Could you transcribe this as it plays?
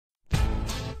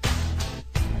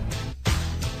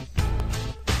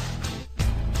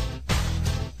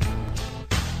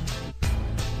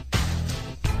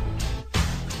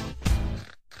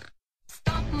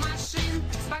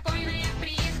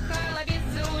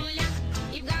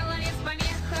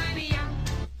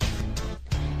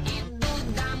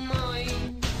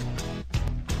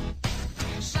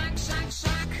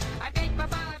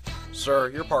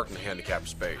Sir, you're parked in the handicapped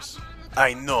space.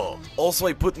 I know. Also,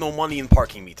 I put no money in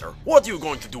parking meter. What are you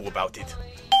going to do about it?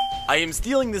 I am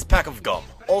stealing this pack of gum.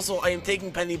 Also, I am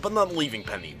taking penny but not leaving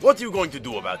penny. What are you going to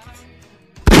do about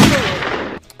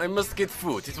it? I must get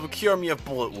food. It will cure me of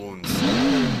bullet wounds.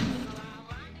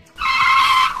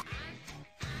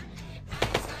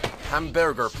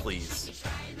 Hamburger, please.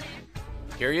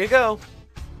 Here you go.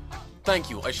 Thank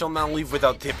you. I shall now leave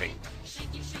without tipping.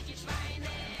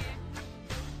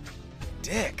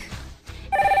 Dick.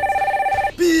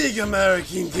 Big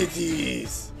American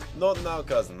titties. Not now,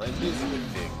 cousin. I'm busy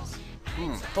with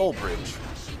things. Toll bridge.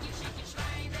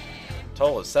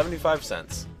 Toll is 75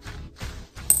 cents.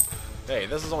 Hey,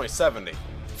 this is only 70.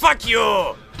 Fuck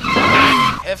you!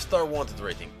 F-star wanted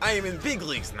rating. I am in big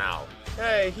leagues now.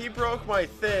 Hey, he broke my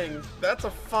thing. That's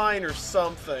a fine or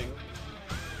something.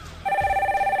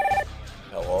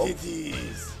 Hello?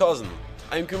 Titties. Cousin,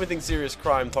 I am committing serious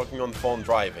crime talking on the phone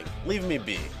driving. Leave me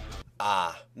be.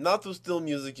 Ah, not to steal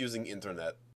music using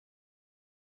internet.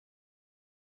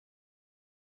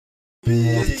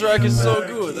 This track is so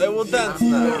good, I will dance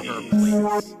now. Big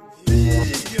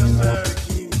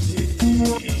American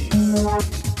titties.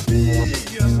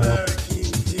 Big American